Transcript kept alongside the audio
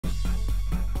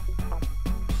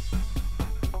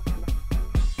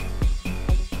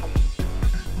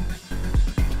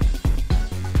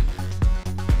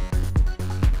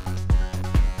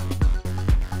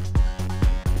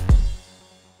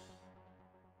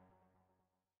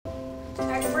All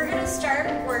right, we're gonna start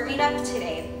warming up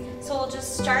today. So we'll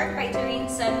just start by doing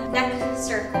some neck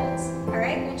circles. All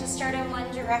right, we'll just start in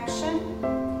one direction.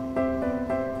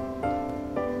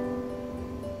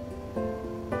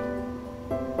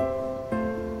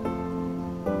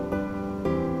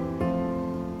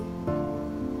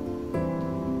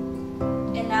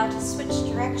 And now to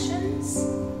switch directions.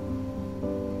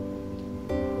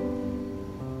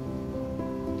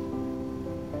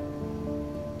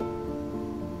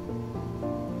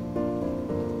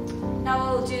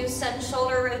 Now we'll do some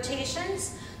shoulder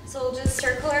rotations. So we'll just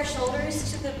circle our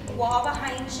shoulders to the wall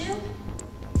behind you.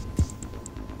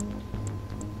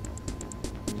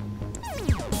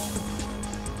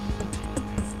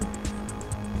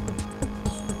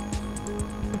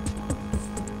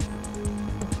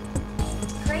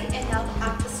 Great, and now the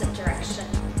opposite direction.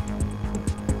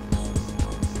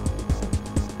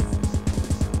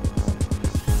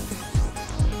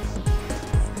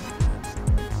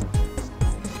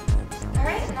 All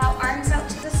right, now arms out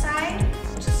to the side.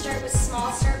 Just start with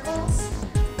small circles.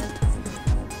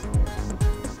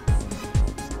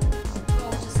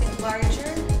 We'll just get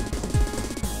larger.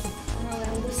 And we're going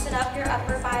to loosen up your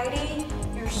upper body,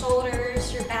 your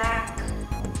shoulders, your back.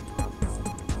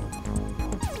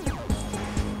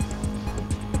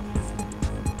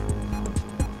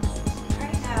 All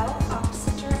right, now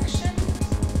opposite direction.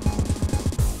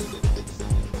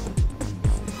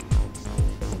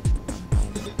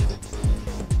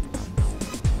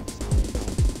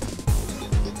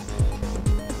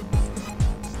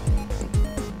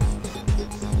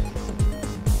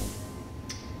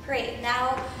 Great,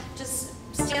 now just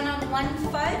stand on one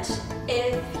foot.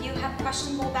 If you have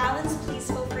questionable balance, please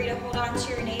feel free to hold on to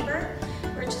your neighbor.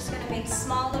 We're just going to make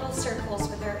small little circles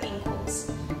with our ankles.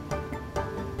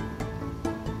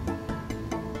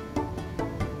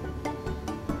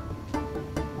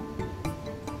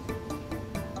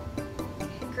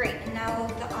 Great, and now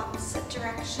the opposite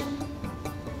direction.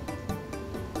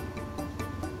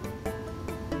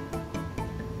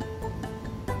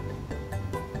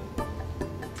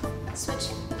 Switch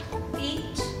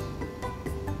feet.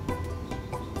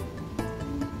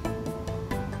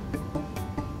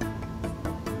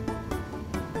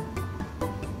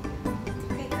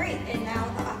 Okay, great. And now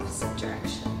the opposite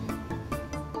direction.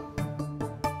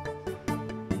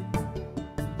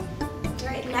 All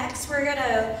right, next we're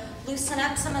gonna loosen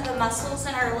up some of the muscles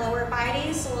in our lower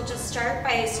bodies. So we'll just start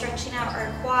by stretching out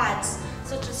our quads.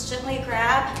 So just gently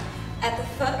grab at the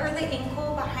foot or the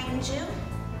ankle behind you.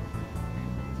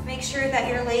 Make sure that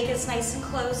your leg is nice and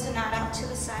closed and not out to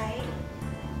the side.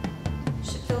 You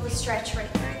should feel the stretch right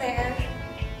through there.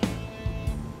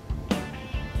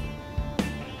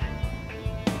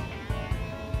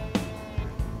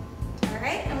 All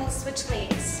right, and we'll switch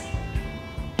legs.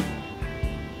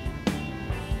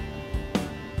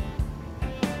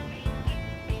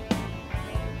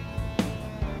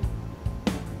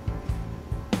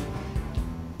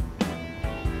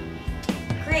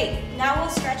 Great, now we'll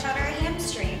stretch out our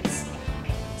hamstrings.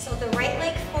 So the right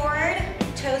leg forward,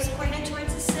 toes pointed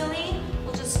towards the ceiling.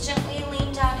 We'll just gently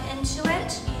lean down into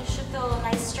it. You should feel a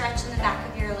nice stretch in the back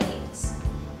of your legs.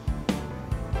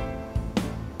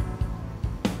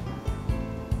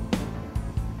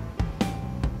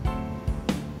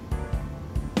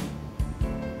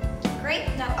 Great,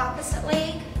 now opposite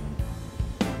leg.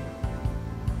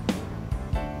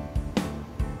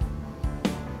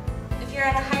 If you're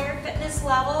at a higher fitness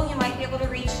level, you might be able to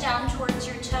reach down towards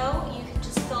your toe. You can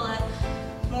just feel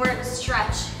more of a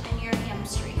stretch in your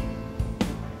hamstring.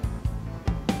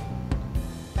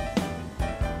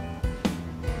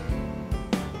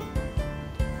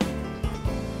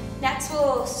 Next,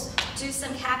 we'll do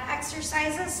some calf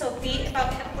exercises. So feet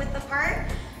about hip width apart.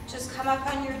 Just come up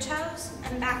on your toes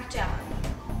and back down.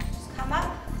 Just come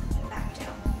up and back down.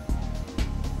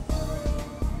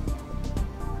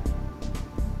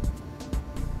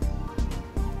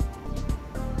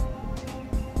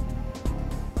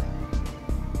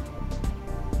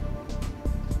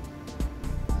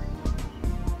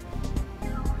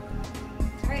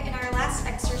 All right, and our last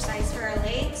exercise for our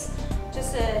legs,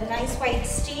 just a nice wide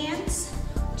stance.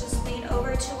 Just lean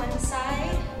over to one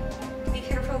side. Be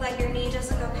careful that your knee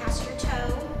doesn't go past your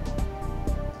toe.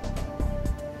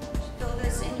 Feel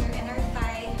this in your inner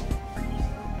thigh.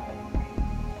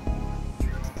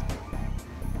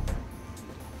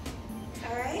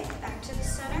 All right, back to the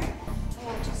center. And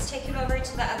we'll just take it over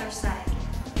to the other side.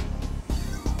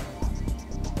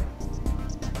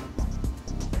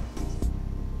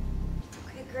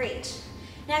 Okay, great.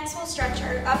 Next, we'll stretch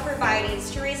our upper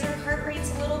bodies. To raise our heart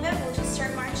rates a little bit, we'll just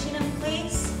start marching in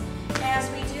place. And as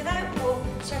we do that, we'll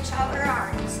stretch out our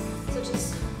arms. So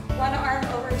just one arm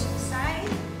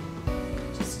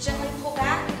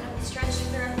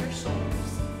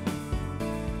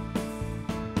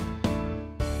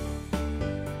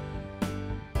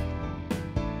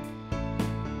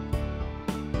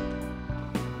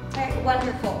right,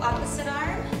 wonderful. Opposite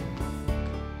arm.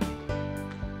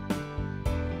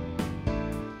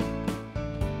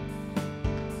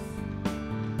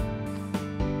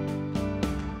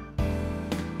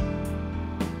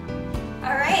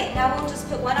 All right, now we'll just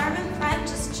put one arm in front,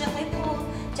 just gently pull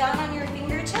down on your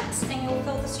fingertips and you'll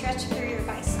feel the stretch through your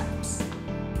biceps.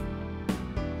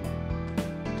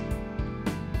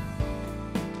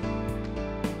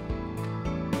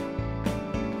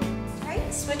 All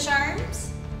right, switch arms.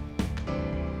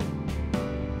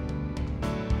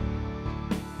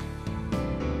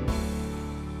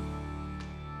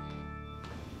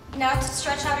 Now to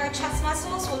stretch out our chest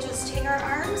muscles, we'll just take our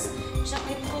arms,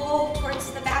 gently pull towards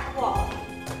the back wall.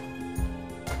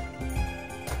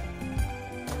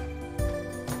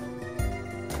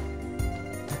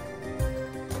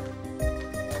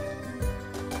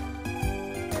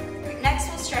 Right, next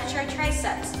we'll stretch our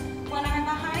triceps. One arm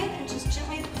behind and just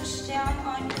gently push down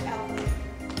on your elbow.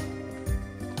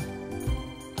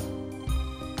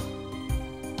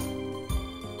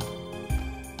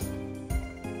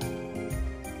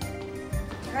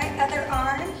 All right, other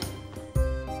arm.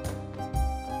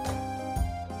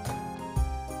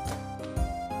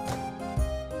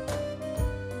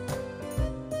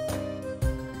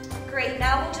 Great,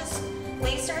 now we'll just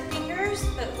lace our fingers,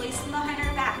 but place them behind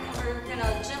our back, and we're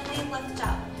gonna gently lift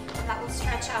up, and that will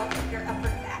stretch out your upper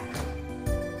back.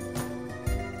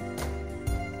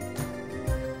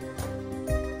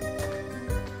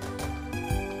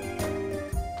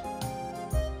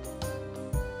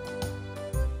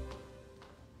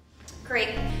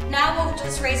 Great. Now we'll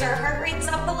just raise our heart rates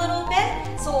up a little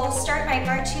bit. So we'll start by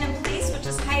marching in place with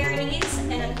just higher knees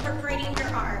and incorporating your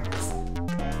arms.